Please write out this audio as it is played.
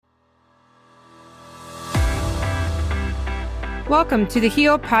Welcome to the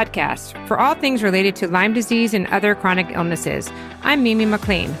HEAL podcast for all things related to Lyme disease and other chronic illnesses. I'm Mimi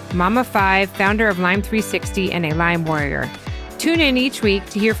McLean, mom of 5, founder of Lyme 360, and a Lyme warrior. Tune in each week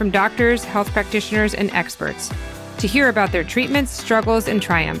to hear from doctors, health practitioners, and experts to hear about their treatments, struggles, and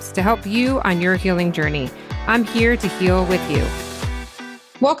triumphs to help you on your healing journey. I'm here to heal with you.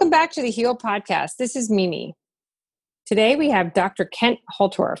 Welcome back to the HEAL podcast. This is Mimi. Today we have Dr. Kent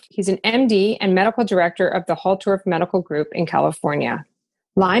Holtorf. He's an MD and medical director of the Holtorf Medical Group in California.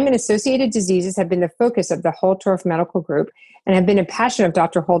 Lyme and associated diseases have been the focus of the Holtorf Medical Group and have been a passion of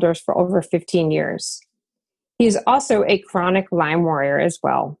Dr. Holtorf's for over 15 years. He is also a chronic Lyme warrior as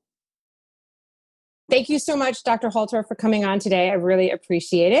well. Thank you so much, Dr. Holtorf, for coming on today. I really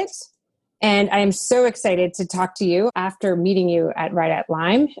appreciate it. And I am so excited to talk to you after meeting you at Right at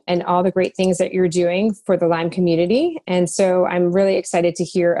Lyme and all the great things that you're doing for the Lyme community. And so I'm really excited to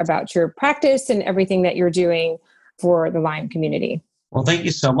hear about your practice and everything that you're doing for the Lyme community. Well, thank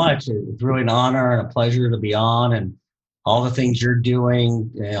you so much. It's really an honor and a pleasure to be on, and all the things you're doing.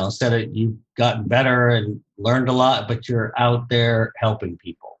 Said it, you've gotten better and learned a lot, but you're out there helping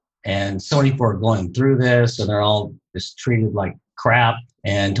people. And so many people are going through this and they're all just treated like crap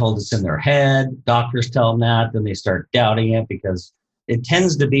and told it's in their head. Doctors tell them that, then they start doubting it because it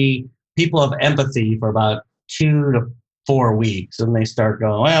tends to be people have empathy for about 2 to 4 weeks, and they start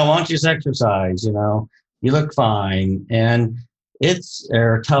going, well, why don't you just exercise? You look fine. And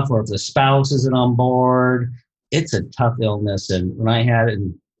they're tough, or if the spouse isn't on board, it's a tough illness. And when I had it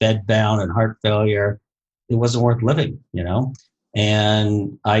in bed bound and heart failure, it wasn't worth living,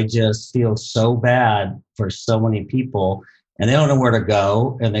 And I just feel so bad for so many people. And they don't know where to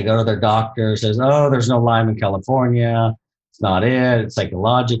go. And they go to their doctor, says, oh, there's no Lyme in California. It's not it. It's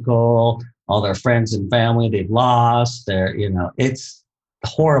psychological. All their friends and family they've lost. It's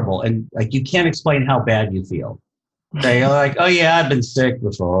horrible. And you can't explain how bad you feel. They're like, oh yeah, I've been sick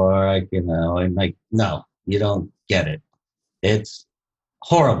before. And no, you don't get it. It's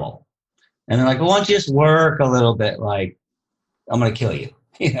horrible. And they're like, well, why don't you just work a little bit? Like, I'm going to kill you.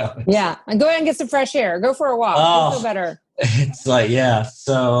 Yeah. And go ahead and get some fresh air. Go for a walk. You'll feel better. It's like, yeah.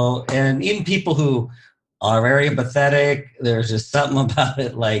 So, and even people who are very empathetic, there's just something about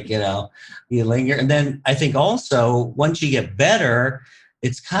it, you linger. And then I think also once you get better,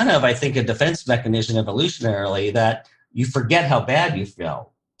 it's kind of, I think, a defense mechanism evolutionarily that you forget how bad you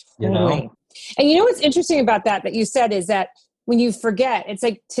feel, Totally. And what's interesting about that you said is that when you forget, it's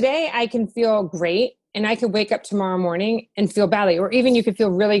like today I can feel great and I could wake up tomorrow morning and feel badly, or even you could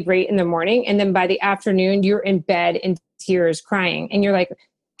feel really great in the morning. And then by the afternoon, you're in bed in tears crying. And you're like,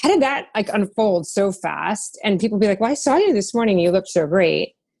 how did that unfold so fast? And people be like, well, I saw you this morning. You look so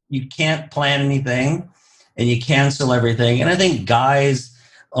great. You can't plan anything and you cancel everything. And I think guys,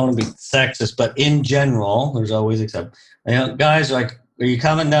 I don't want to be sexist, but in general, there's always except, guys are like, are you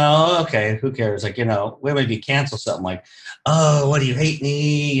coming? No. Okay. Who cares? Wait, if you cancel something like, oh, what do you hate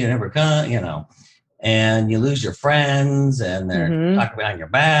me? You never come, and you lose your friends and they're talking behind your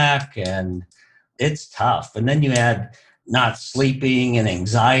back, and it's tough. And then you add not sleeping and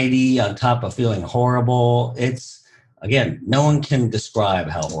anxiety on top of feeling horrible. It's, again, no one can describe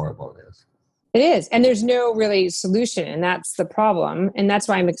how horrible it is. It is. And there's no really solution. And that's the problem. And that's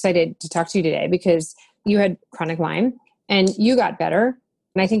why I'm excited to talk to you today, because you had chronic Lyme and you got better.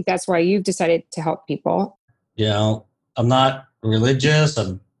 And I think that's why you've decided to help people. I'm not religious.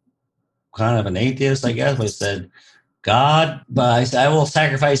 I'm kind of an atheist, I guess. I said, God, but I said, I will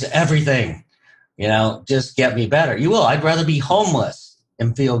sacrifice everything, just get me better. You will. I'd rather be homeless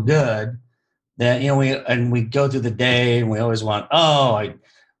and feel good than, we go through the day and we always want, I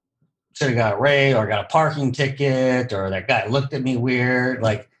should have got a raise or got a parking ticket, or that guy looked at me weird.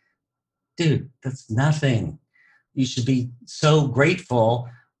 Like, dude, that's nothing. You should be so grateful.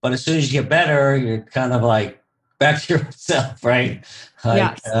 But as soon as you get better, you're kind of like back to yourself, right?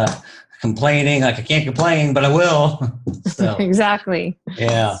 Yes. Complaining, I can't complain, but I will. So, exactly.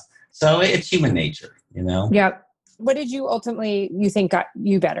 Yeah. So it's human nature, Yep. What did you think got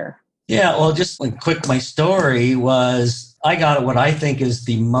you better? Yeah. Well, just quick, my story was I got what I think is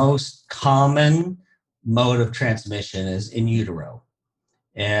the most common mode of transmission is in utero.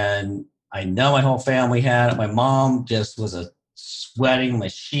 And I know my whole family had it. My mom just was a sweating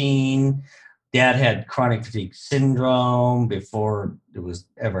machine. Dad had chronic fatigue syndrome before it was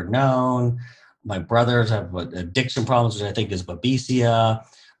ever known. My brothers have addiction problems, which I think is babesia.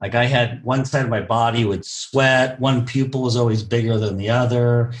 I had one side of my body would sweat. One pupil was always bigger than the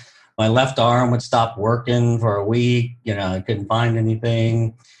other. My left arm would stop working for a week. I couldn't find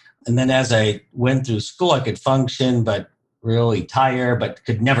anything. And then as I went through school, I could function, but really tired, but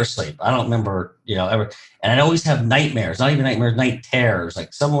could never sleep. I don't remember, ever. And I'd always have nightmares, not even nightmares, night terrors.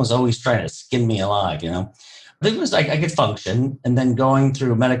 Like someone was always trying to skin me alive. I think it was like I could function. And then going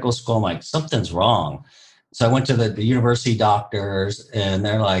through medical school, I'm like, something's wrong. So I went to the university doctors and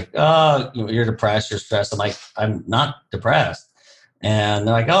they're like, oh, you're depressed, you're stressed. I'm like, I'm not depressed. And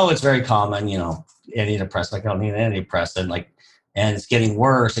they're like, oh, it's very common, antidepressant. Like, I don't need an antidepressant. Like, and it's getting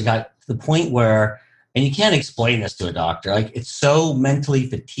worse. It got to the point where, and you can't explain this to a doctor. Like, it's so mentally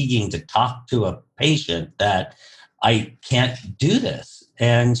fatiguing to talk to a patient that I can't do this.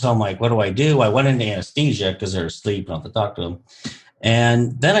 And so I'm like, what do? I went into anesthesia because they're asleep. I don't have to talk to them.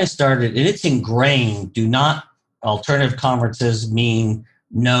 And then I started, and it's ingrained, alternative conferences mean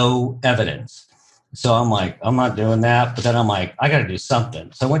no evidence. So I'm like, I'm not doing that. But then I'm like, I got to do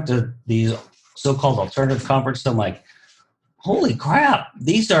something. So I went to these so-called alternative conferences. I'm like, holy crap,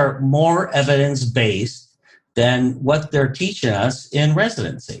 these are more evidence-based than what they're teaching us in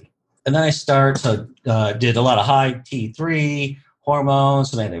residency. And then I did a lot of high T3,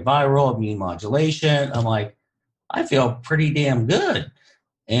 hormones, some antiviral, immune modulation. I'm like, I feel pretty damn good.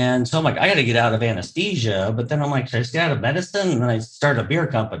 And so I'm like, I got to get out of anesthesia. But then I'm like, should I stay out of medicine? And then I started a beer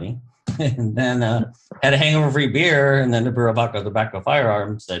company. And then had a hangover-free beer. And then the Bureau of Tobacco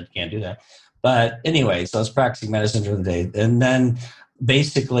Firearms said, can't do that. But anyway, so I was practicing medicine during the day. And then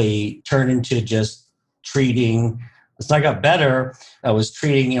basically turned into just treating. So I got better. I was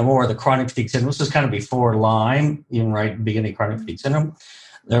treating more of the chronic fatigue syndrome. This was kind of before Lyme, even right at the beginning of chronic fatigue syndrome.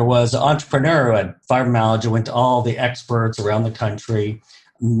 There was an entrepreneur who had fibromyalgia, went to all the experts around the country.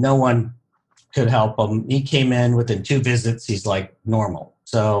 No one could help him. He came in within 2 visits. He's like normal.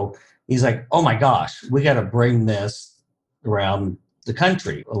 So he's like, oh my gosh, we got to bring this around the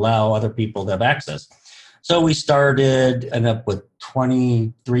country, allow other people to have access. So we ended up with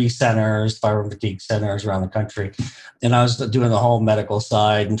 23 centers, fibro fatigue centers around the country. And I was doing the whole medical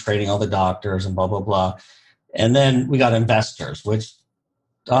side and training all the doctors and blah, blah, blah. And then we got investors, which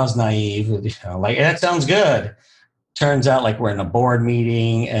I was naive, like, that sounds good. Turns out like we're in a board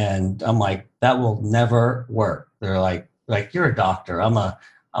meeting and I'm like, that will never work. They're like, you're a doctor. I'm a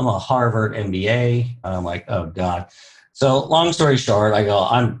Harvard MBA. And I'm like, oh God. So long story short, I go,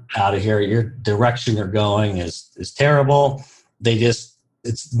 I'm out of here. Your direction you're going is terrible.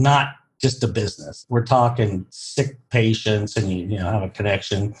 It's not just a business. We're talking sick patients and you have a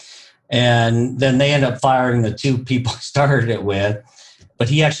connection. And then they end up firing the 2 people I started it with. But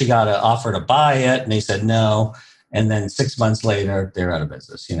he actually got an offer to buy it, and they said no. And then 6 months later, they're out of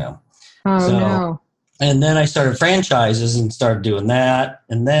business, Oh, no. And then I started franchises and started doing that.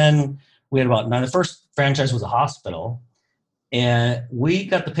 And then we had the first franchise was a hospital. And we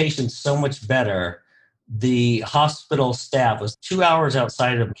got the patients so much better. The hospital staff was 2 hours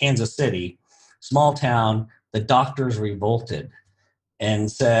outside of Kansas City, small town. The doctors revolted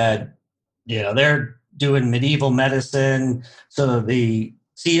and said, they're doing medieval medicine. So the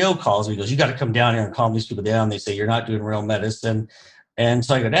CEO calls me, goes, you got to come down here and calm these people down. They say, you're not doing real medicine. And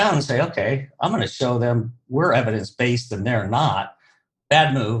so I go down and say, okay, I'm going to show them we're evidence-based and they're not.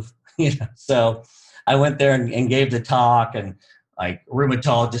 Bad move. So I went there and gave the talk, and like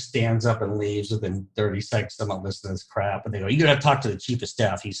rheumatologist stands up and leaves within 30 seconds. I'm not listening to this crap. And they go, you got to talk to the chief of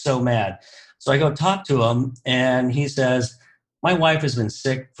staff. He's so mad. So I go talk to him and he says, my wife has been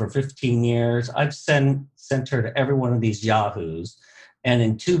sick for 15 years. I've sent her to every one of these yahoos. And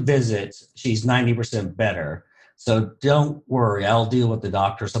in 2 visits, she's 90% better. So don't worry, I'll deal with the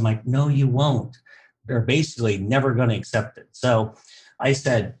doctors. I'm like, no, you won't. They're basically never going to accept it. So I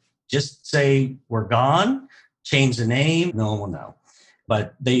said, just say we're gone, change the name, no one will know.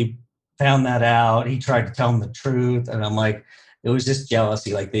 But they found that out. He tried to tell them the truth. And I'm like, it was just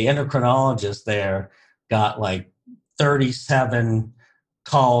jealousy. Like the endocrinologist there got like 37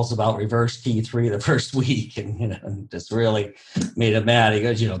 calls about reverse T3 the first week, and just really made him mad. He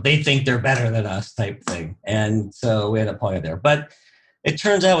goes, they think they're better than us type thing. And so we had a point there. But it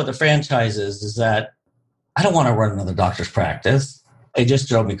turns out with the franchises is that I don't want to run another doctor's practice. It just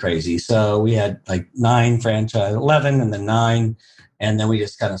drove me crazy. So we had like 9 franchise, 11 and then 9, and then we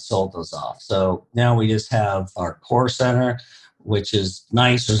just kind of sold those off. So now we just have our core center, which is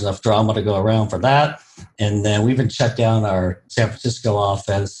nice. There's enough drama to go around for that. And then we even shut down our San Francisco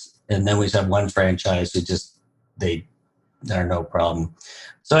office. And then we just have 1 franchise who they're no problem.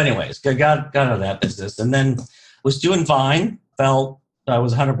 So anyways, got out of that business and then was doing fine. Felt I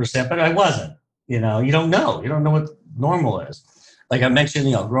was 100%, but I wasn't. You don't know. You don't know what normal is. Like I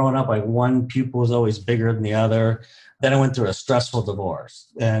mentioned, growing up, like one pupil was always bigger than the other. Then I went through a stressful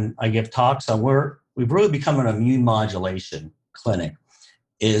divorce. And I give talks on we've really become an immune modulation clinic.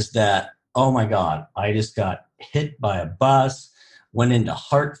 Is that, oh my God, I just got hit by a bus, went into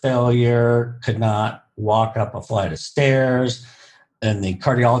heart failure, could not walk up a flight of stairs. And the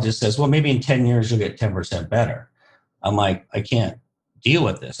cardiologist says, well, maybe in 10 years, you'll get 10% better. I'm like, I can't deal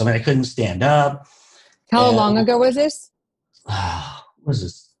with this. I mean, I couldn't stand up. How long ago was this? Was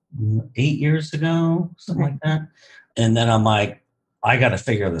this 8 years ago? Something like that. And then I'm like, I got to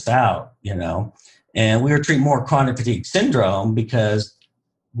figure this out, And we were treating more chronic fatigue syndrome because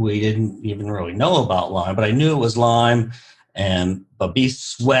we didn't even really know about Lyme, but I knew it was Lyme, but be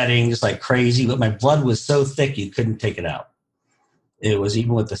sweating just like crazy. But my blood was so thick, you couldn't take it out. It was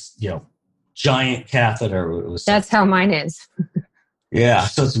even with this, giant catheter. That's how mine is. Yeah.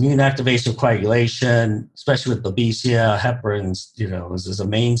 So it's immune activation of coagulation, especially with Babesia, heparins, is a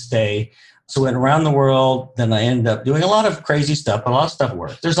mainstay. So I went around the world. Then I ended up doing a lot of crazy stuff, but a lot of stuff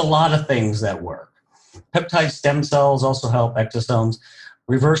works. There's a lot of things that work. Peptide stem cells also help, exosomes.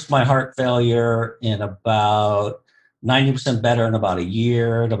 Reversed my heart failure in about 90% better in about a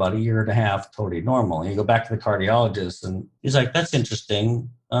year, and about a year and a half, totally normal. And you go back to the cardiologist and he's like, that's interesting.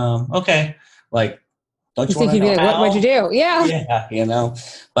 Okay. Like, don't you want to know how? What'd you do? Yeah.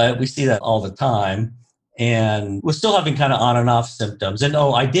 But we see that all the time. And we're still having kind of on and off symptoms. And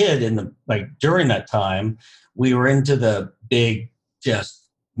I did during that time, we were into the big, just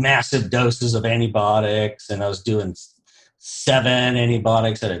massive doses of antibiotics. And I was doing 7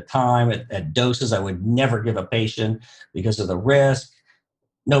 antibiotics at a time at doses I would never give a patient because of the risk.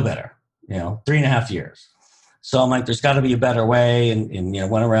 No better, 3.5 years. So I'm like, there's got to be a better way. And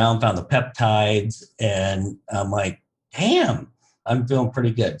went around, found the peptides, and I'm like, damn, I'm feeling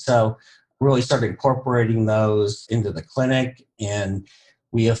pretty good. So really started incorporating those into the clinic. And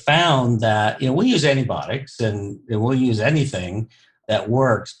we have found that, we use antibiotics and we'll use anything that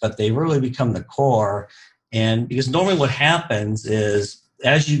works, but they really become the core. And because normally what happens is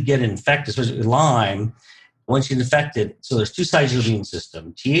as you get infected, especially with Lyme, once you get infected, so there's 2 sides of the immune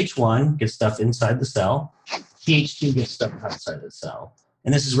system. Th1 gets stuff inside the cell. Th2 gets stuff outside the cell.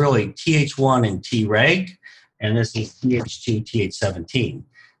 And this is really Th1 and Treg, and this is Th2, Th17.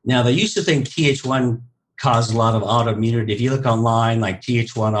 Now, they used to think Th1 caused a lot of autoimmunity. If you look online, like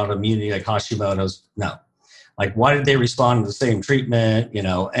Th1 autoimmunity, like Hashimoto's, no. Like, why did they respond to the same treatment,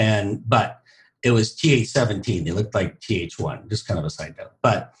 but it was Th17. They looked like Th1, just kind of a side note.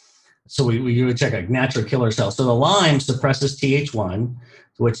 But so we would check like natural killer cells. So the Lyme suppresses Th1,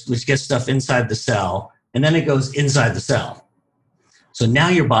 which gets stuff inside the cell, and then it goes inside the cell. So now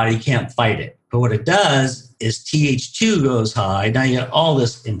your body can't fight it. But what it does is Th2 goes high. Now you get all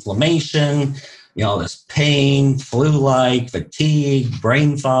this inflammation, all this pain, flu-like, fatigue,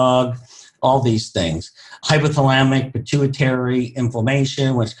 brain fog, all these things. Hypothalamic pituitary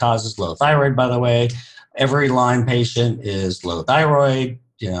inflammation, which causes low thyroid, by the way. Every Lyme patient is low thyroid.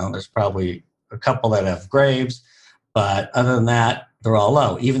 There's probably a couple that have Graves, but other than that, they're all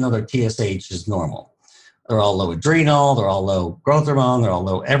low, even though their TSH is normal. They're all low adrenal, they're all low growth hormone, they're all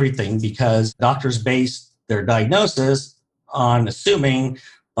low everything because doctors base their diagnosis on assuming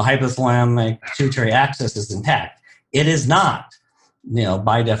the hypothalamic pituitary axis is intact. It is not,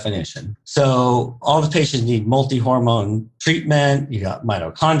 by definition. So all the patients need multi-hormone treatment. You got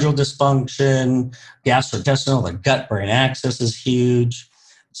mitochondrial dysfunction, gastrointestinal, the gut-brain axis is huge.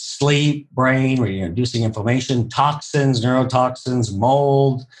 Sleep, brain, where you're inducing inflammation, toxins, neurotoxins,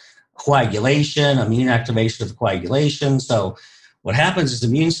 mold, coagulation, immune activation of coagulation. So what happens is the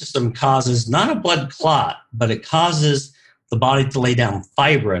immune system causes not a blood clot, but it causes the body to lay down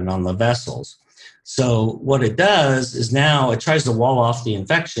fibrin on the vessels. So what it does is now it tries to wall off the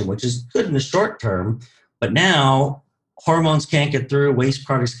infection, which is good in the short term, but now hormones can't get through, waste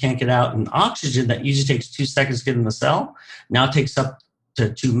products can't get out, and oxygen that usually takes 2 seconds to get in the cell now takes up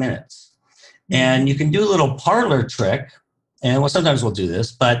to 2 minutes. And you can do a little parlor trick, and sometimes we'll do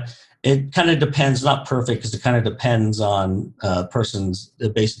this, but it kind of depends, not perfect, because it kind of depends on a person's,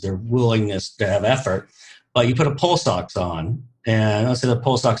 basically their willingness to have effort. But you put a pulse ox on, and let's say the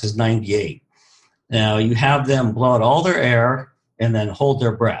pulse ox is 98. Now you have them blow out all their air and then hold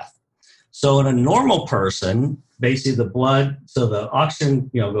their breath. So in a normal person, basically the blood, so the oxygen,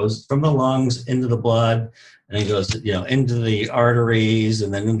 goes from the lungs into the blood, and it goes, into the arteries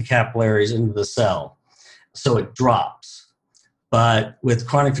and then into the capillaries, into the cell. So it drops. But with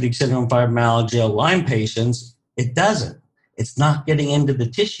chronic fatigue syndrome, fibromyalgia, Lyme patients, it doesn't. It's not getting into the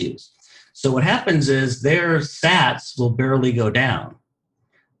tissues. So what happens is their SATs will barely go down.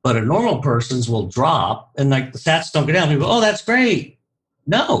 But a normal person's will drop, and like the SATs don't go down. People go, oh, that's great.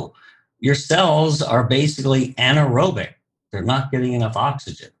 No, your cells are basically anaerobic. They're not getting enough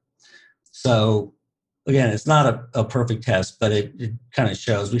oxygen. So again, it's not a perfect test, but it kind of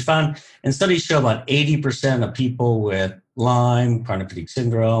shows. We found, and studies show about 80% of people with Lyme, chronic fatigue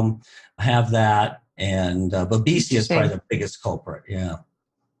syndrome, have that. And Babesia is probably the biggest culprit. Yeah.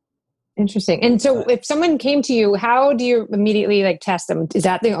 Interesting. And so if someone came to you, how do you immediately test them? Is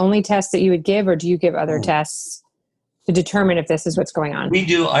that the only test that you would give, or do you give other tests to determine if this is what's going on? We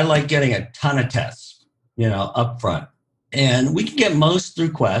do. I like getting a ton of tests, up front. And we can get most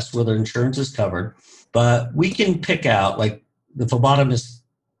through Quest where their insurance is covered, but we can pick out, the phlebotomists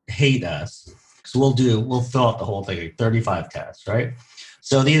hate us because we'll fill out the whole thing, 35 tests, right?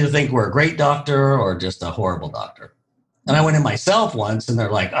 So they either think we're a great doctor or just a horrible doctor. And I went in myself once and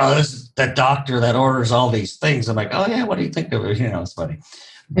they're like, oh, this is that doctor that orders all these things. I'm like, oh yeah, what do you think of it? It's funny.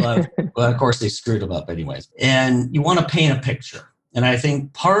 But of course they screwed them up anyways. And you want to paint a picture. And I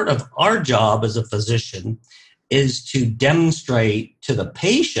think part of our job as a physician is to demonstrate to the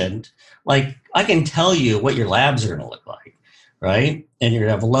patient, I can tell you what your labs are going to look like, right? And you're going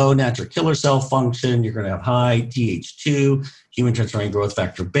to have low natural killer cell function. You're going to have high Th2, human transferrin growth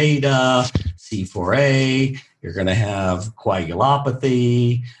factor beta, C4a. You're going to have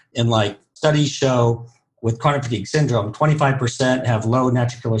coagulopathy. And studies show with chronic fatigue syndrome, 25% have low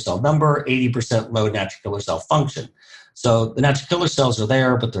natural killer cell number, 80% low natural killer cell function. So the natural killer cells are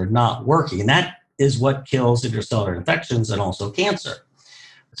there, but they're not working. And that is what kills intercellular infections and also cancer.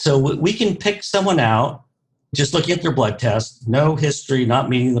 So we can pick someone out, just looking at their blood test, no history, not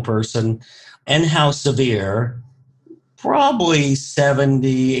meeting the person, and how severe, probably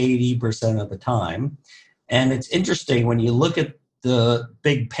 70, 80% of the time. And it's interesting when you look at the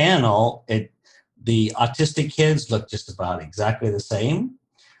big panel, the autistic kids look just about exactly the same,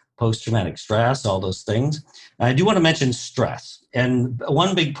 post-traumatic stress, all those things. And I do want to mention stress. And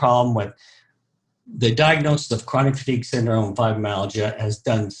one big problem with the diagnosis of chronic fatigue syndrome and fibromyalgia has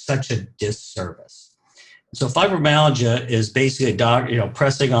done such a disservice. So fibromyalgia is basically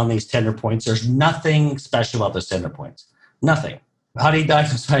pressing on these tender points. There's nothing special about those tender points. Nothing. How do you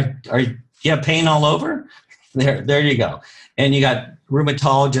diagnose? You have pain all over? There you go. And you got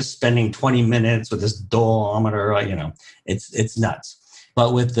rheumatologists spending 20 minutes with this dolometer, it's nuts.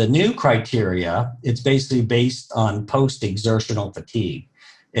 But with the new criteria, it's basically based on post-exertional fatigue.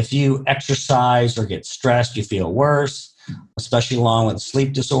 If you exercise or get stressed, you feel worse, especially along with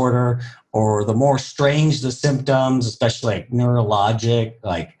sleep disorder, or the more strange the symptoms, especially neurologic,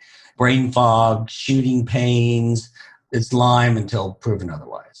 like brain fog, shooting pains, it's Lyme until proven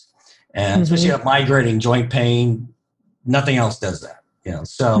otherwise. And especially if migrating joint pain, nothing else does that,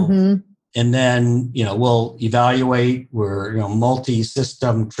 and then, we'll evaluate. We're,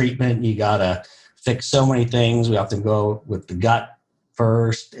 multi-system treatment. You got to fix so many things. We often go with the gut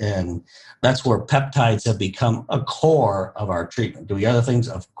first, and that's where peptides have become a core of our treatment. Do we other things?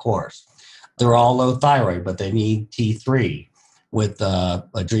 Of course. They're all low thyroid, but they need T3 with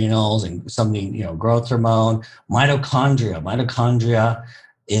adrenals and something, growth hormone. Mitochondria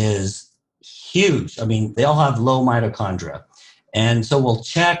is huge. I mean, they all have low mitochondria. And so we'll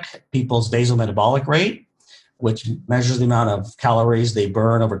check people's basal metabolic rate, which measures the amount of calories they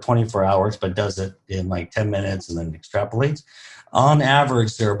burn over 24 hours, but does it in 10 minutes and then extrapolates. On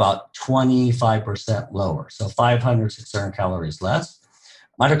average, they're about 25% lower. So 500, 600 calories less.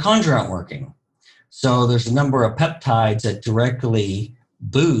 Mitochondria aren't working. So there's a number of peptides that directly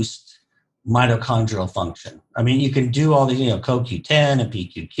boost mitochondrial function. I mean, you can do all these, CoQ10 and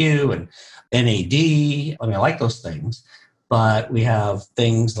PQQ and NAD. I like those things. But we have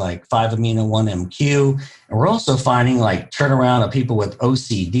things like 5-amino-1-MQ. And we're also finding turnaround of people with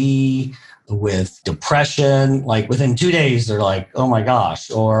OCD, with depression. Within 2 days, they're like, oh my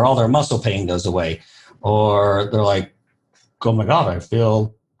gosh, or all their muscle pain goes away. Or they're like, oh my God, I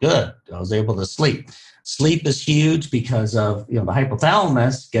feel good. I was able to sleep. Sleep is huge because of, the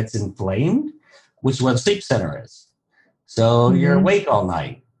hypothalamus gets inflamed, which is where the sleep center is. So you're awake all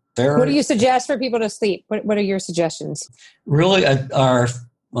night. What do you suggest for people to sleep? What are your suggestions? Really, our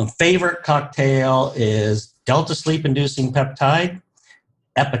favorite cocktail is delta sleep-inducing peptide,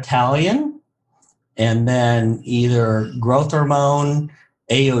 epitalin, and then either growth hormone,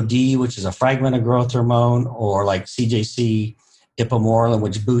 AOD, which is a fragment of growth hormone, or CJC, ipamorelin,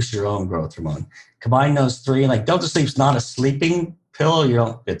 which boosts your own growth hormone. Combine those three, delta sleep's not a sleeping pill. You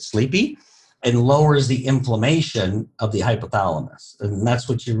don't get sleepy. And lowers the inflammation of the hypothalamus. And that's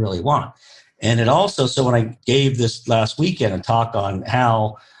what you really want. And it also, so when I gave this last weekend a talk on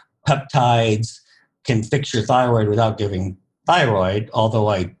how peptides can fix your thyroid without giving thyroid, although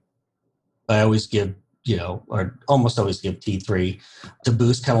I always give, or almost always give T3 to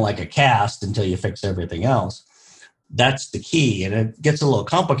boost kind of like a cast until you fix everything else. That's the key. And it gets a little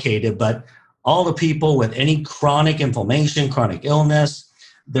complicated, but all the people with any chronic inflammation, chronic illness,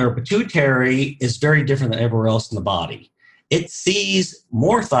 their pituitary is very different than everywhere else in the body. It sees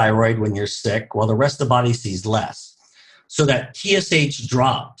more thyroid when you're sick, while the rest of the body sees less. So that TSH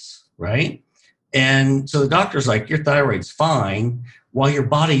drops, right? And so the doctor's like, your thyroid's fine, while your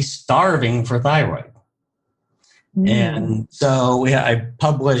body's starving for thyroid. And so I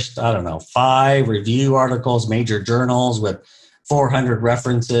published, 5 review articles, major journals with 400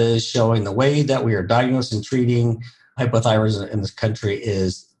 references showing the way that we are diagnosing and treating hypothyroidism in this country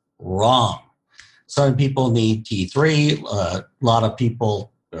is wrong. Some people need T3. A lot of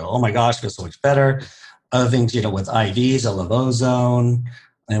people, oh my gosh, it feels so much better. Other things, with IVs, levozone,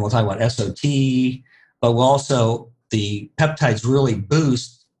 and we'll talk about SOT. But we'll also, the peptides really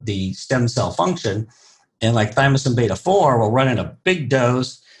boost the stem cell function. And like thymosin beta-4 will run in a big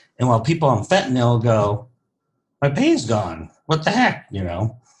dose. And while people on fentanyl go, my pain's gone. What the heck,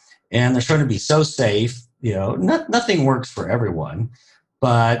 And they're trying to be so safe. Nothing works for everyone.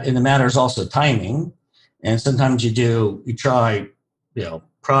 But in the matter is also timing. And sometimes you try,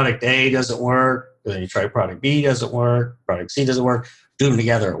 product A doesn't work. Then you try product B doesn't work. Product C doesn't work. Do them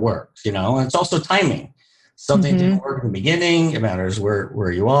together, it works, And it's also timing. Something didn't work in the beginning. It matters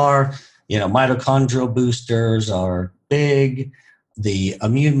where you are. Mitochondrial boosters are big. The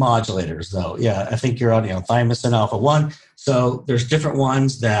immune modulators, though, I think you're on, thymosin alpha-1. So there's different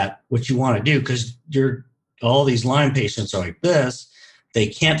ones that what you want to do, because all these Lyme patients are like this. They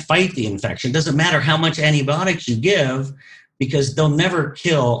can't fight the infection. It doesn't matter how much antibiotics you give, because they'll never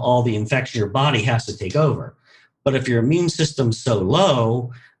kill all the infection. Your body has to take over. But if your immune system's so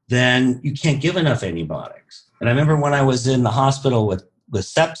low, then you can't give enough antibiotics. And I remember when I was in the hospital with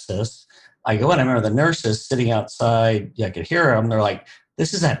sepsis, I go in, I remember the nurses sitting outside, I could hear them. They're like,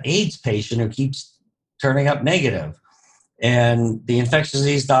 this is that AIDS patient who keeps turning up negative. And the infectious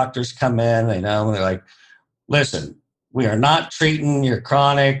disease doctors come in, and they're like, listen, we are not treating your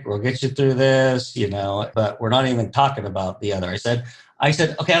chronic. We'll get you through this, but we're not even talking about the other. I said,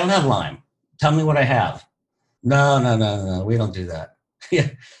 okay, I don't have Lyme. Tell me what I have. No, we don't do that.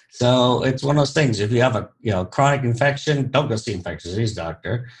 So it's one of those things. If you have a chronic infection, don't go see an infectious disease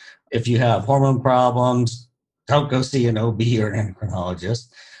doctor. If you have hormone problems, don't go see an OB or an endocrinologist.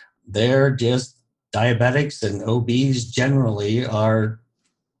 They're just diabetics, and OBs generally are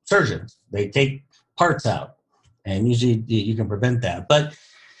surgeons. They take parts out, and usually you can prevent that. But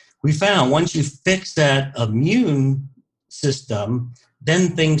we found once you fix that immune system,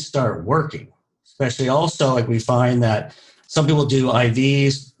 then things start working. Especially also, like we find that some people do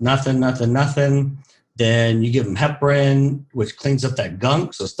IVs, nothing. Then you give them heparin, which cleans up that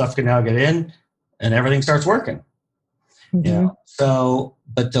gunk, so stuff can now get in, and everything starts working. So,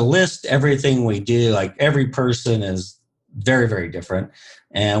 but to list everything we do, like every person is very, very different,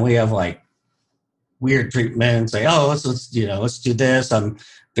 and we have like weird treatments. Like, let's do this. I'm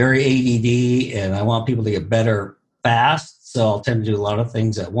very ADD, and I want people to get better fast, so I'll tend to do a lot of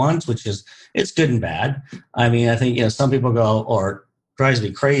things at once, which is it's good and bad. I mean, I think some people go or drives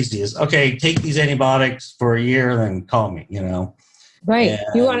me crazy is, okay, take these antibiotics for a year, then call me, Right. And,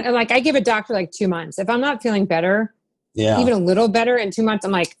 you want, I give a doctor like 2 months. If I'm not feeling better, even a little better in 2 months,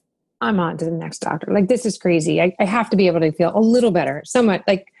 I'm like, I'm on to the next doctor. Like, this is crazy. I have to be able to feel a little better, somewhat,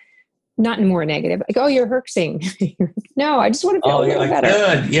 like not more negative. Like, oh, you're herxing. No, I just want to feel a little better.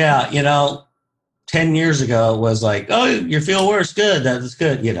 Good. Yeah. 10 years ago it was like, oh, you feel worse. Good. That's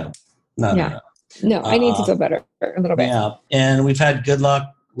good. No, I need to feel better a little bit. Yeah, and we've had good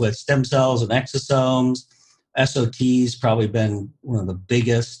luck with stem cells and exosomes. SOT's probably been one of the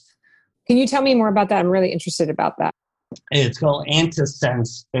biggest. Can you tell me more about that? I'm really interested about that. It's called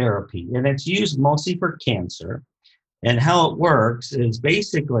antisense therapy, and it's used mostly for cancer. And how it works is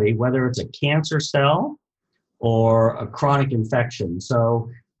basically whether it's a cancer cell or a chronic infection. So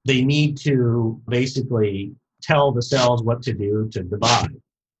they need to basically tell the cells what to do to divide.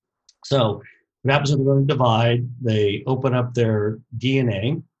 So what happens when they're going to divide? They open up their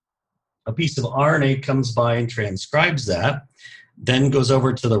DNA. A piece of RNA comes by and transcribes that, then goes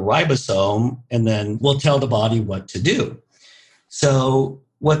over to the ribosome, and then will tell the body what to do. So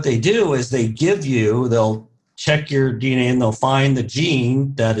what they do is they'll check your DNA, and they'll find the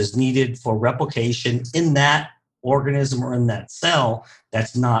gene that is needed for replication in that organism or in that cell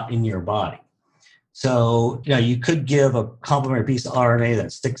that's not in your body. So, you could give a complementary piece of RNA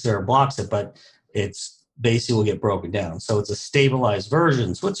that sticks there or blocks it, but it's basically will get broken down. So it's a stabilized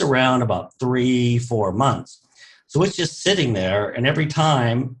version. So it's around about 3-4 months. So it's just sitting there, and every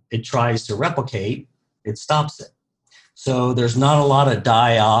time it tries to replicate, it stops it. So there's not a lot of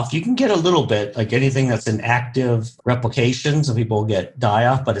die-off. You can get a little bit, like anything that's in active replication. Some people get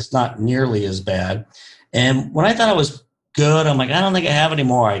die-off, but it's not nearly as bad. And when I thought I was good, I'm like, I don't think I have any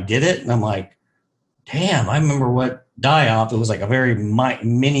more. I did it, and I'm like, damn, I remember what die-off. It was like a very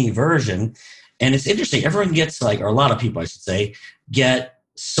mini version. And it's interesting. Everyone gets or a lot of people, I should say, get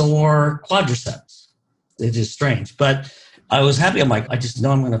sore quadriceps. It is strange. But I was happy. I'm like, I just know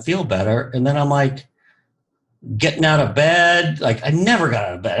I'm going to feel better. And then I'm like, getting out of bed, I never got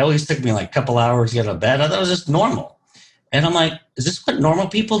out of bed. It always took me a couple hours to get out of bed. I thought it was just normal. And I'm like, is this what normal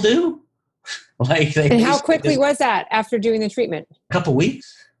people do? And how quickly was that after doing the treatment? A couple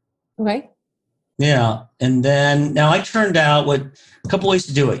weeks. Okay. Yeah. And then now I turned out a couple ways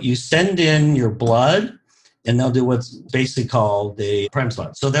to do it. You send in your blood and they'll do what's basically called the prime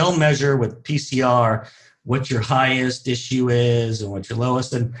spot. So they'll measure with PCR what your highest issue is and what your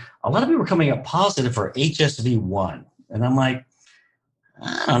lowest. And a lot of people were coming up positive for HSV1. And I'm like,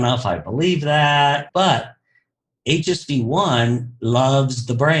 I don't know if I believe that, but HSV1 loves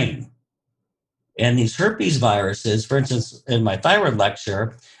the brain. And these herpes viruses, for instance, in my thyroid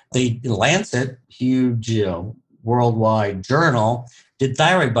lecture, Lancet, huge worldwide journal, did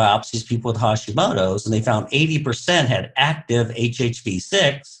thyroid biopsies, people with Hashimoto's, and they found 80% had active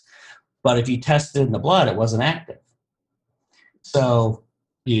HHV6. But if you tested in the blood, it wasn't active. So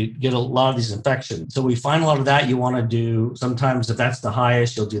you get a lot of these infections. So we find a lot of that. You want to do, sometimes if that's the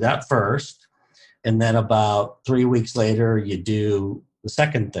highest, you'll do that first. And then about 3 weeks later, you do the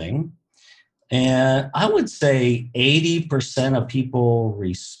second thing. And I would say 80% of people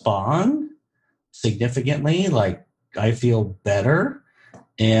respond significantly, I feel better.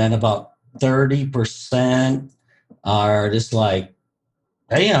 And about 30% are just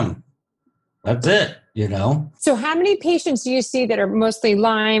damn, that's it, So how many patients do you see that are mostly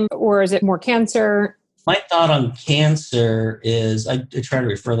Lyme, or is it more cancer? My thought on cancer is I try to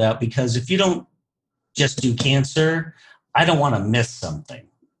refer that because if you don't just do cancer, I don't want to miss something,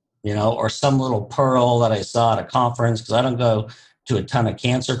 or some little pearl that I saw at a conference, because I don't go to a ton of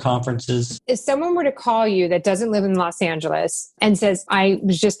cancer conferences. If someone were to call you that doesn't live in Los Angeles and says, I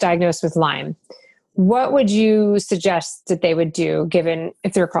was just diagnosed with Lyme, what would you suggest that they would do, given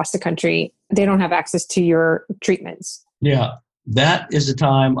if they're across the country, they don't have access to your treatments? Yeah, that is the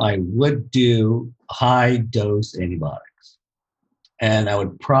time I would do high dose antibiotics. And I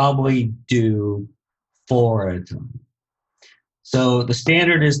would probably do 4 at a time. So the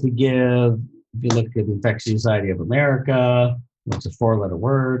standard is to give, if you look at the Infectious Society of America, it's a 4-letter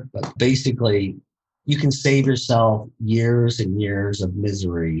word, but basically you can save yourself years and years of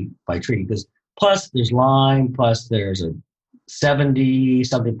misery by treating, because plus there's Lyme, plus there's a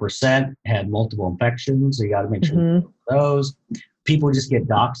 70-something% had multiple infections. So you got to make sure those. People just get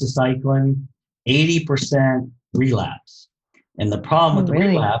doxycycline, 80% relapse. And the problem with the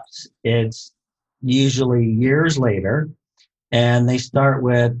relapse, it's usually years later. And they start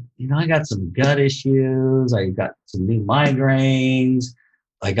with, I got some gut issues. I got some new migraines.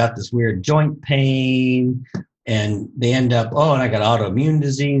 I got this weird joint pain. And they end up, and I got autoimmune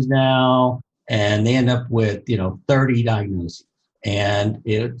disease now. And they end up with, 30 diagnoses. And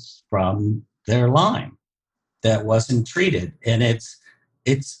it's from their Lyme that wasn't treated. And it's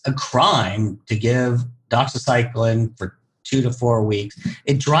a crime to give doxycycline for 2 to 4 weeks.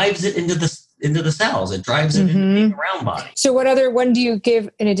 It drives it into the cells. It drives it into the round body. So what other one do you give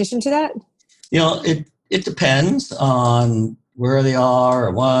in addition to that? It depends on where they are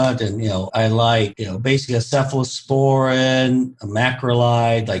or what. And, I like, basically a cephalosporin, a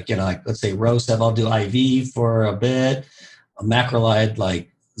macrolide, let's say Rocev, I'll do IV for a bit. A macrolide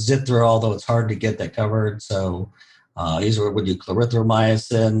like Zithra, although it's hard to get that covered. So these would do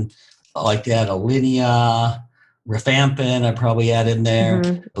clarithromycin. I like to add Alinea, rifampin, I probably add in there,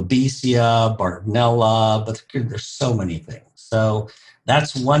 Babesia, Bartonella, but there's so many things. So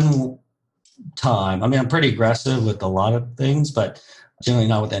that's one time. I mean, I'm pretty aggressive with a lot of things, but generally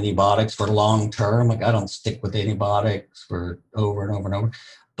not with antibiotics for long term. I don't stick with antibiotics for over and over and over.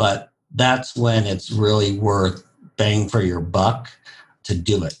 But that's when it's really worth bang for your buck to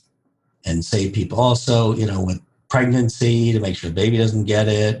do it and save people. Also, with pregnancy, to make sure the baby doesn't get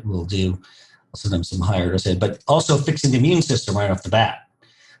it, we'll send them some higher dose, but also fixing the immune system right off the bat,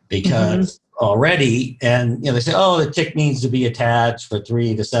 because already, and they say, the tick needs to be attached for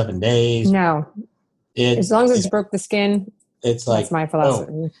 3 to 7 days. No, as long as it's broke the skin, it's that's my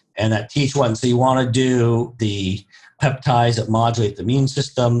philosophy. And that Th1. So you want to do the peptides that modulate the immune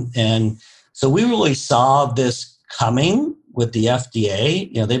system, and so we really saw this coming with the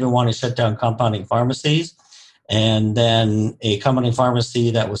FDA. They've been wanting to shut down compounding pharmacies. And then a compounding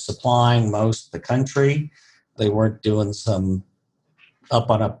pharmacy that was supplying most of the country they weren't doing some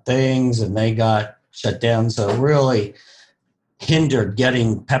up things, and they got shut down. So it really hindered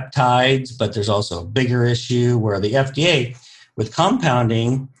getting peptides, but there's also a bigger issue where the FDA with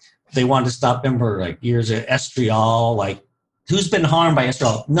compounding, they wanted to stop, remember, like years of estriol, like who's been harmed by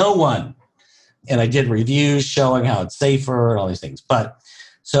estriol? No one. And I did reviews showing how it's safer and all these things. But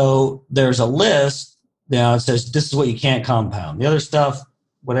so there's a list now. It says this is what you can't compound. The other stuff,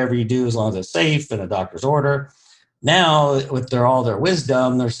 whatever you do, as long as it's safe and a doctor's order. Now, with all their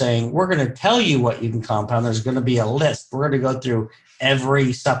wisdom, they're saying, we're going to tell you what you can compound. There's going to be a list. We're going to go through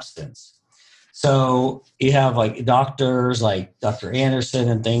every substance. So you have like doctors like Dr. Anderson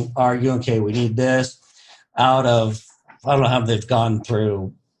and think argue, okay, we need this. Out of, I don't know how they've gone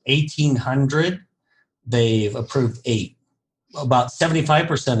through 1,800, they've approved 8. About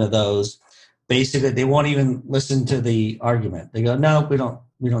 75% of those, basically, they won't even listen to the argument. They go, no, we don't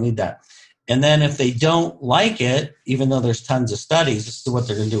need that. And then if they don't like it, even though there's tons of studies, this is what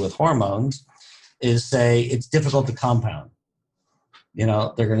they're going to do with hormones, is say it's difficult to compound. You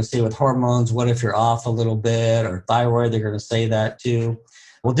know, they're going to say with hormones, what if you're off a little bit, or thyroid, they're going to say that too.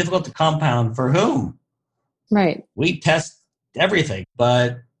 Well, difficult to compound for whom? Right. We test everything,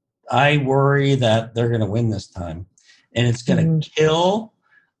 but I worry that they're going to win this time. And it's going to kill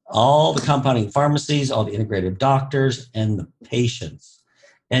all the compounding pharmacies, all the integrative doctors, and the patients.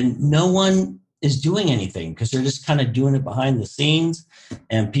 And no one is doing anything because they're just kind of doing it behind the scenes.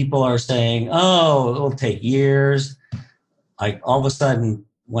 And people are saying, oh, it'll take years. Like all of a sudden,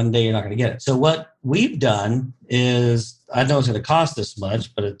 one day you're not going to get it. So what we've done is, I know it's going to cost this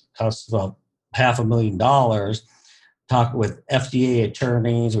much, but it costs about $500,000. Talk with FDA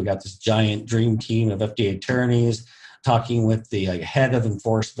attorneys. We got this giant dream team of FDA attorneys talking with the head of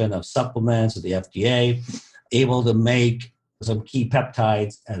enforcement of supplements of the FDA, able to make some key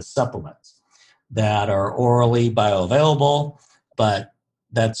peptides as supplements that are orally bioavailable, but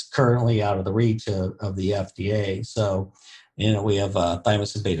that's currently out of the reach of the FDA. So, you know, we have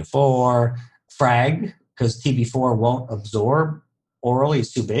thymosin beta-4, FRAG, because TB4 won't absorb orally,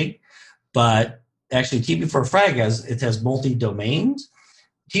 it's too big. But actually, TB4 FRAG has multi-domains.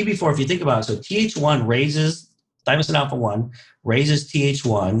 TB4, if you think about it, so TH1 raises, thymosin alpha-1 raises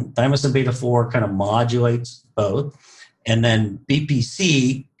TH1, thymosin beta-4 kind of modulates both, and then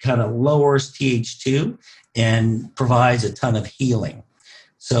BPC kind of lowers TH2 and provides a ton of healing.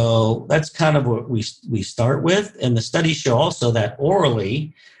 So that's kind of what we start with. And the studies show also that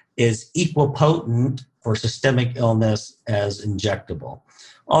orally is equal potent for systemic illness as injectable.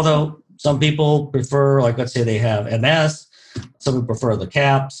 Although some people prefer, like let's say they have MS, some people prefer the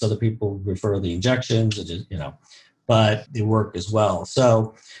caps, other people prefer the injections, but they work as well.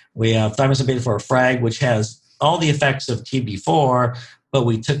 So we have thymosin beta-4 FRAG, which has all the effects of TB4, but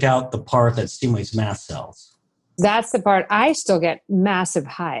we took out the part that stimulates mast cells. That's the part. I still get massive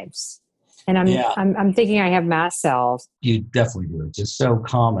hives, and I'm thinking I have mast cells. You definitely do. It's just so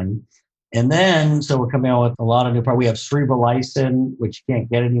common. And then, so we're coming out with a lot of new parts. We have cerebrolysin, which you can't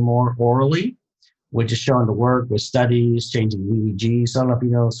get anymore orally, which is shown to work with studies changing EEG. So I don't know if you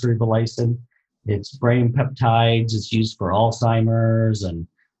know cerebrolysin. It's brain peptides. It's used for Alzheimer's and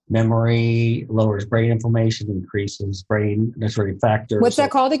memory, lowers brain inflammation, increases brain necessary factors. What's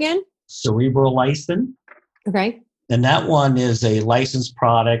that called again? Cerebrolysin. Okay. And that one is a licensed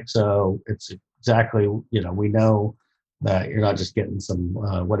product. So it's exactly, we know that you're not just getting some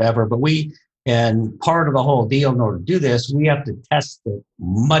whatever, but and part of the whole deal in order to do this, we have to test it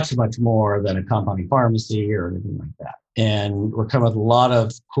much, much more than a compounding pharmacy or anything like that. And we're coming with a lot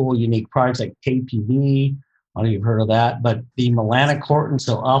of cool, unique products like KPD. I don't know if you've heard of that, but the melanocortin,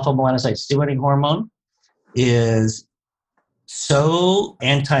 so alpha melanocyte stimulating hormone, is so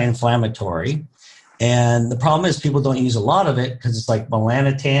anti-inflammatory. And the problem is people don't use a lot of it because it's like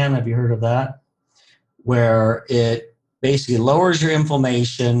melanotan. Have you heard of that? Where it basically lowers your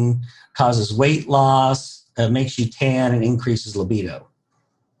inflammation, causes weight loss, makes you tan, and increases libido.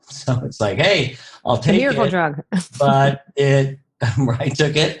 So it's like, hey, I'll take it. Miracle drug. But I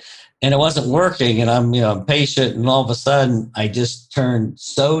took it. And it wasn't working, and I'm patient, and all of a sudden I just turned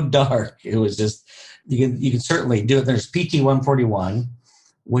so dark. It was just, you can certainly do it. There's PT141,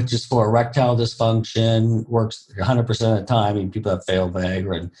 which is for erectile dysfunction, works 100% of the time. I mean, people have failed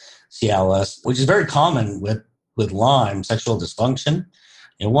Viagra and Cialis, which is very common with Lyme, sexual dysfunction.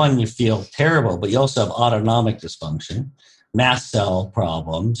 And one, you feel terrible, but you also have autonomic dysfunction, mast cell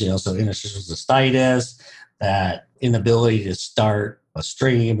problems, so interstitial cystitis, that inability to start a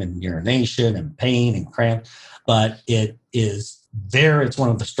stream and urination and pain and cramp, but it's one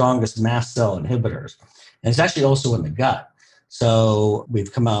of the strongest mast cell inhibitors. And it's actually also in the gut. So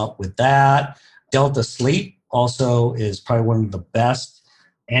we've come out with that. Delta Sleep, also is probably one of the best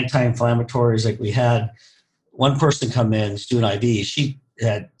anti-inflammatories. Like we had one person come in to do an IV. She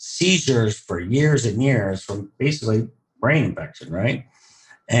had seizures for years and years from basically brain infection, right?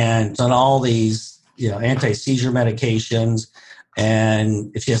 And on all these, anti-seizure medications.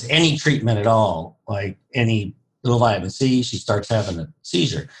 And if she has any treatment at all, like any little vitamin C, she starts having a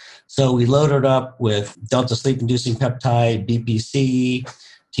seizure. So we loaded up with delta sleep-inducing peptide, BPC,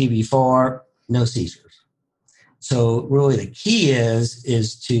 TB4, no seizures. So really the key is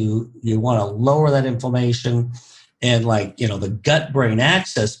you want to lower that inflammation, and the gut-brain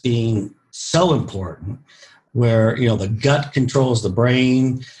axis being so important, where, the gut controls the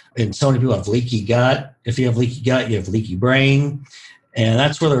brain, and so many people have leaky gut. If you have leaky gut, you have leaky brain. And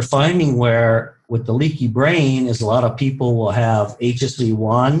that's where they're finding where with the leaky brain is a lot of people will have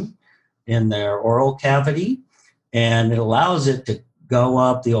HSV1 in their oral cavity, and it allows it to go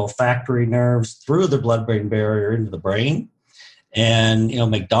up the olfactory nerves through the blood-brain barrier into the brain. And,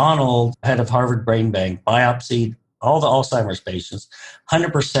 McDonald, head of Harvard Brain Bank, biopsied all the Alzheimer's patients,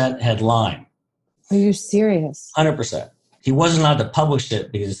 100% had Lyme. Are you serious? 100%. He wasn't allowed to publish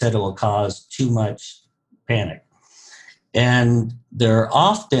it because he said it will cause too much panic. And they're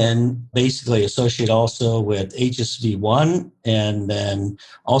often basically associated also with HSV1 and then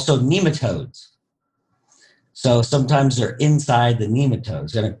also nematodes. So sometimes they're inside the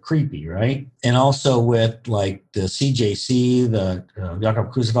nematodes, kind of creepy, right? And also with like the CJC, the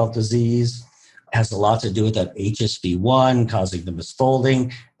Jakob-Creutzfeldt disease, has a lot to do with that HSV1 causing the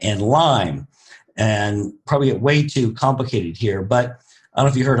misfolding, and Lyme. And probably get way too complicated here, but I don't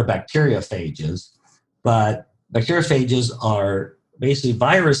know if you heard of bacteriophages, but bacteriophages are basically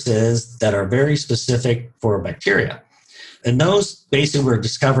viruses that are very specific for bacteria. And those basically were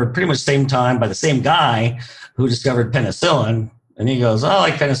discovered pretty much the same time by the same guy who discovered penicillin. And he goes, I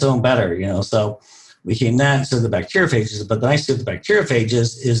like penicillin better, so we came that to the bacteriophages. But the nice thing with the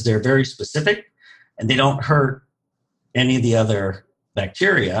bacteriophages is they're very specific and they don't hurt any of the other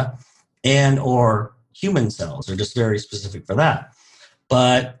bacteria and or human cells. Are just very specific for that.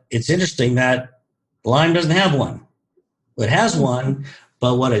 But it's interesting that Lyme doesn't have one. It has one,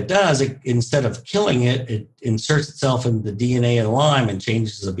 but what it does, instead of killing it, it inserts itself in the DNA of the Lyme and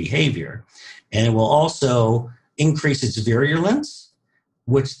changes the behavior. And it will also increase its virulence,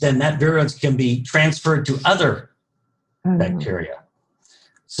 which then that virulence can be transferred to other bacteria.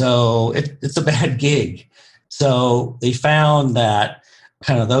 So it's a bad gig. So they found that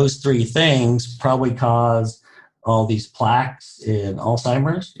kind of those three things probably cause all these plaques in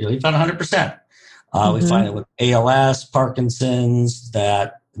Alzheimer's. You found 100%. We find it with ALS, Parkinson's,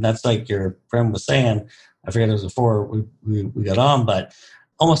 that's like your friend was saying. I forget it was before we got on, but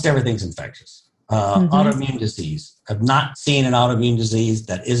almost everything's infectious. Autoimmune disease. I've not seen an autoimmune disease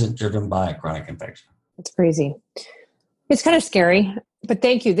that isn't driven by a chronic infection. That's crazy. It's kind of scary, but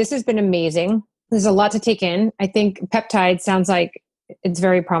thank you. This has been amazing. There's a lot to take in. I think peptide sounds like it's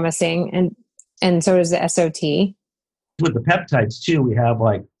very promising, and so does the SOT. With the peptides too, we have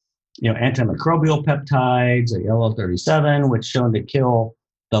antimicrobial peptides, like LL37, which shown to kill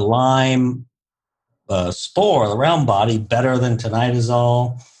the Lyme spore, the round body, better than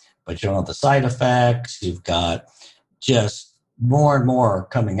tinidazole, but you don't have the side effects. You've got just more and more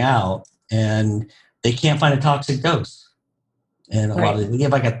coming out, and they can't find a toxic dose. And a lot of they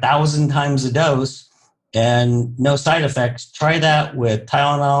give like 1,000 times a dose and no side effects. Try that with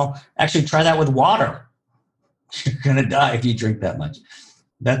Tylenol. Actually, try that with water. You're going to die if you drink that much.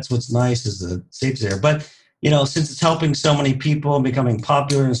 That's what's nice is the safety there. But, since it's helping so many people and becoming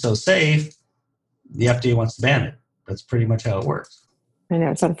popular and so safe, the FDA wants to ban it. That's pretty much how it works. I know,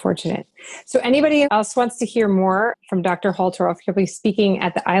 it's unfortunate. So anybody else wants to hear more from Dr. Holtorf, he'll be speaking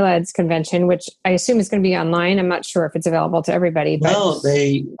at the ILADS convention, which I assume is going to be online. I'm not sure if it's available to everybody. But well,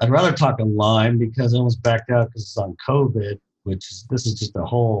 I'd rather talk online because I almost backed out because it's on COVID, this is just a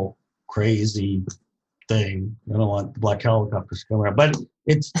whole crazy thing. I don't want the black helicopters to come around, but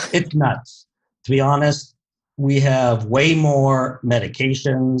it's nuts. To be honest, we have way more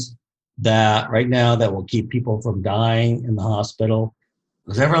medications that right now that will keep people from dying in the hospital.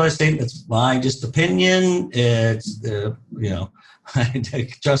 Because every other statement, it's my just opinion. It's,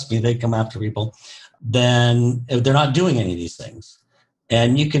 trust me, they come after people. Then they're not doing any of these things.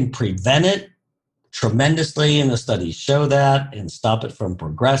 And you can prevent it tremendously, and the studies show that, and stop it from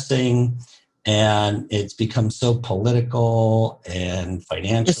progressing. And it's become so political and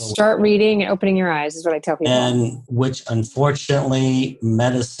financial. Just start reading and opening your eyes is what I tell people. And which, unfortunately,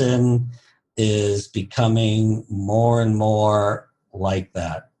 medicine is becoming more and more like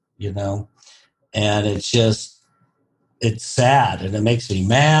that, and it's sad, and it makes me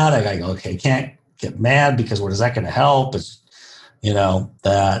mad. I go, okay, can't get mad because what is that going to help? Is,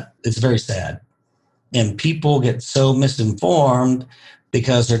 that it's very sad. And people get so misinformed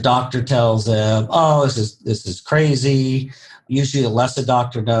because their doctor tells them, oh, this is crazy. Usually the less a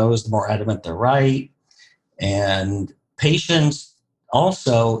doctor knows, the more adamant they're right. And patients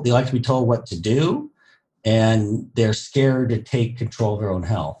also, they like to be told what to do, and they're scared to take control of their own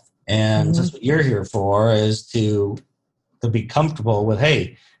health. And that's what you're here for, is to be comfortable with,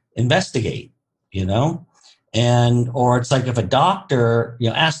 hey, investigate, or it's like if a doctor,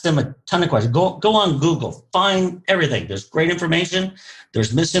 ask them a ton of questions, go on Google, find everything. There's great information.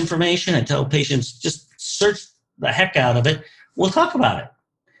 There's misinformation. I tell patients, just search the heck out of it. We'll talk about it.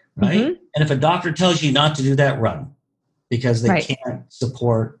 Right. Mm-hmm. And if a doctor tells you not to do that, run, because they can't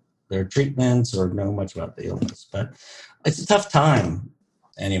support their treatments or know much about the illness. But it's a tough time.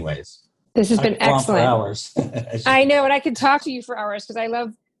 Anyways, this has been excellent. For hours. I know. And I could talk to you for hours because I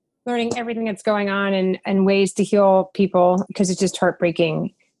love learning everything that's going on and ways to heal people, because it's just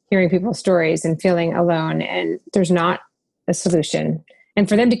heartbreaking hearing people's stories and feeling alone. And there's not a solution. And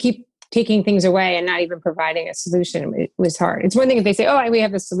for them to keep taking things away and not even providing a solution, it was hard. It's one thing if they say, oh, we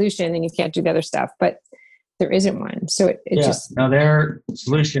have a solution, and you can't do the other stuff, but there isn't one. So their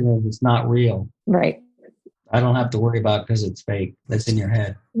solution is it's not real. Right. I don't have to worry about it because it's fake. That's in your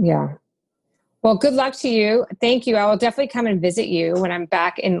head. Yeah. Well, good luck to you. Thank you. I will definitely come and visit you when I'm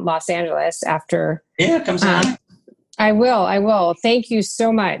back in Los Angeles after. Yeah, come on. I will. Thank you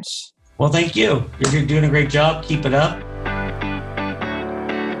so much. Well, thank you. You're doing a great job. Keep it up.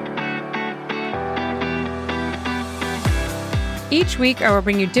 Each week, I will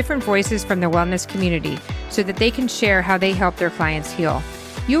bring you different voices from the wellness community so that they can share how they help their clients heal.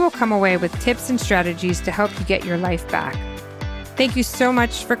 You will come away with tips and strategies to help you get your life back. Thank you so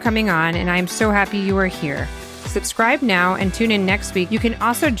much for coming on, and I'm so happy you are here. Subscribe now and tune in next week. You can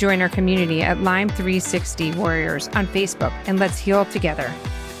also join our community at Lyme 360 Warriors on Facebook, and let's heal together.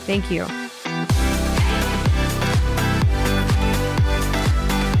 Thank you.